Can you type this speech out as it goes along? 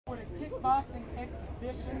For the kickboxing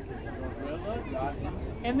exhibition.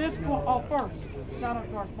 And this, first, shout out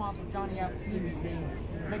to our sponsor, Johnny Apple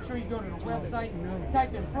CBD. Make sure you go to the website,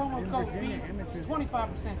 type in promo code BEEF,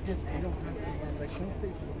 25% discount.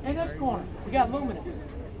 In this corner, we got Luminous.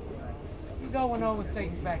 He's 0-0 in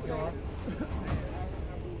Satan's backyard.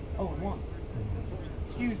 0-1.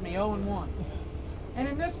 Excuse me, 0-1. And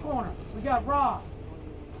in this corner, we got Rob.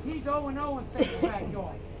 He's 0-0 in Satan's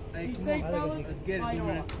backyard. Be safe, fellas. Let's get it.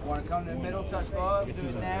 Want to come to the middle, touch gloves, do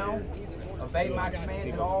it now. Obey my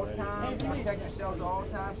commands at all times. Protect yourselves at all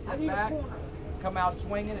times. Step back. Come out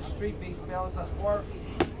swinging. It's street beefs, fellas. Let's work.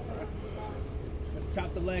 Let's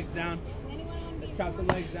chop the legs down. Let's chop the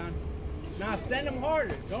legs down. Now send them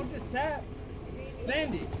harder. Don't just tap.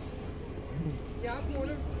 Send it. Yeah,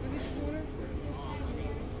 corner. Corner.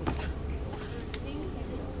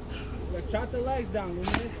 Let's chop the legs down,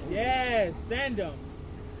 Luminous. Yes, send them.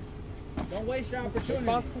 Don't waste your opportunity.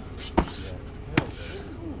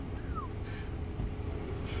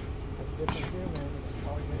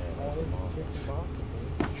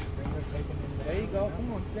 There you go.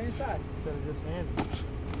 Come on, stay inside. Instead of just hands,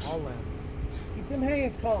 all in. Keep them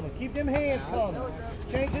hands coming. Keep them hands coming.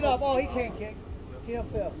 Change it up. Oh, he can't kick. Kill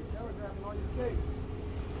Phil.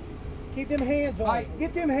 Keep them hands on him.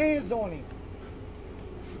 Get them hands on him.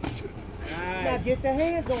 Nice. Now get the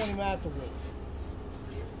hands on him afterwards.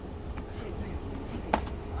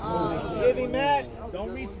 Give him that.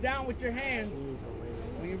 Don't reach down with your hands.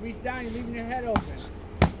 When you reach down, you're leaving your head open.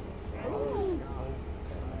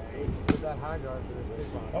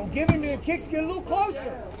 Don't give him the kicks. Get a little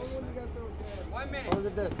closer. 1 minute. Look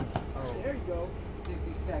at this. Oh. There you go.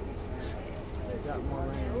 60 seconds, man. Got more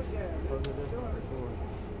range. Look at this.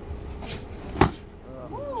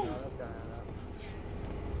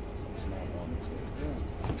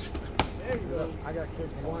 There you go. I got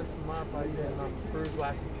kissed once in my fight and I'm bruised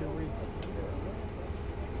lasted 2 weeks.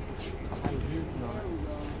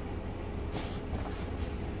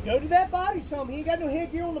 Go to that body some. He ain't got no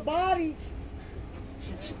headgear on the body.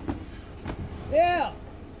 Yeah.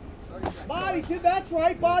 Body too. That's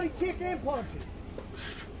right. Body kick and punch it.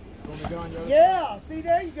 Yeah. See,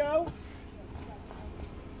 there you go.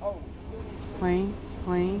 Oh. Clean.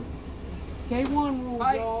 K1 rules,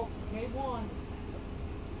 y'all. K1.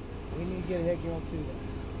 We need to get a headgear on too.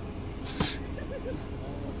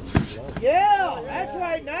 Yeah, that's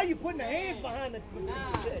right. Now you're putting the hands behind the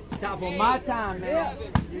Stop on my time, man.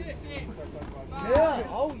 Yeah.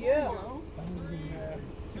 Oh, yeah.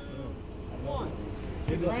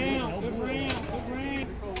 Good round.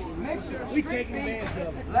 Make sure We taking advantage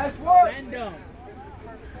of it. Let's work. Send them.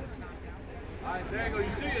 All right, there you go. You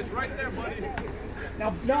see it's right there, buddy.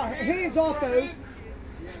 Now, hands off those.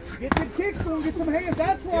 Get the kicks to him. Get some hands.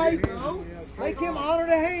 That's right. Make him honor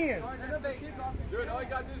the hands. Good. All you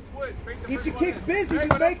got to do is switch. Keep the kicks busy,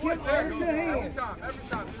 but make him honor the hands. Every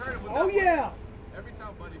time. You heard him. Oh, yeah. Every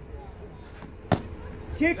time, buddy.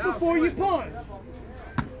 Kick before you punch. Now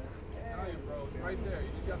you, bro. It's right there. You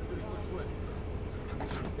just got to do the switch.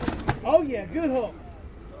 Oh, yeah. Good hook.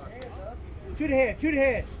 To the head.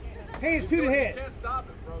 Hands to the head. You can't stop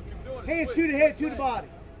it, bro. Keep doing it. Hands to the head, to the body.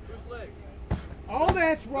 Switch legs. Oh,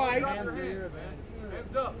 that's right. Drop your hands, man.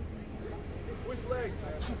 Hands up. Switch legs,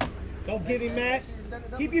 man. Don't give him that.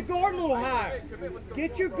 Keep your guard a little higher.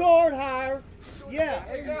 Get your guard higher. Yeah.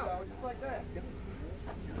 Hey, now. Just like that.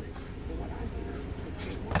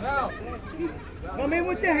 Now. Come in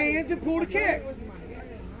with the hands and pull the kicks.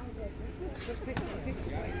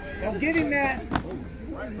 Don't give him that.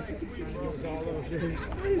 1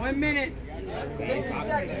 minute. 60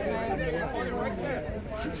 seconds, man.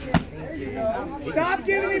 Stop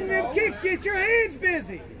giving him them kicks. Get your hands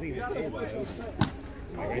busy.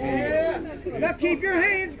 Now keep your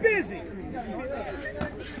hands busy.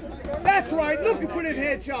 That's right. Looking for them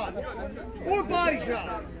headshots or body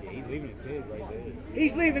shots. He's leaving his head right there.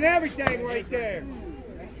 He's leaving everything right there.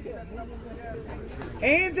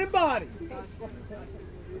 Hands and body.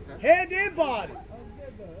 Head and body.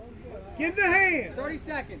 Give him the hands. 30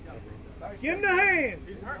 seconds. Give him the hands.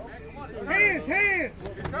 Hands.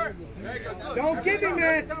 Don't give him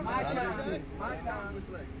that. My time.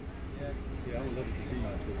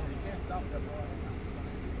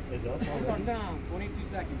 What's our time? 22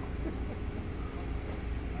 seconds.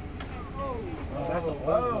 That's a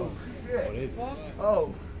Oh, shit.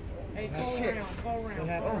 Oh. Hey, full round. Oh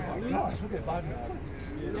my gosh, look at 5 minutes.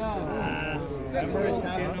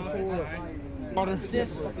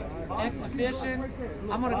 This exhibition,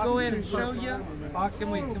 I'm gonna go ahead and show you.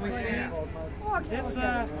 Can we see it?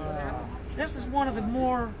 This is one of the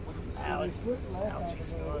more Hey,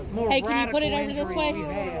 can you put it over this injuries way? we've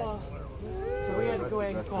had. So we had to go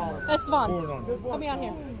ahead and call it. Esteban, help me out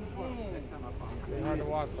here. Hard to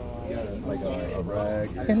walk Like a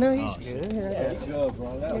rag. No, he's good. Yeah, chill,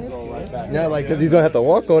 bro. That was all right back. Yeah, like, because he's going to have to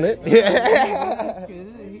walk on it. Yeah. That's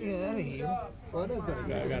good. Yeah, I hear you. Well, that's going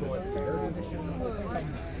to I got it.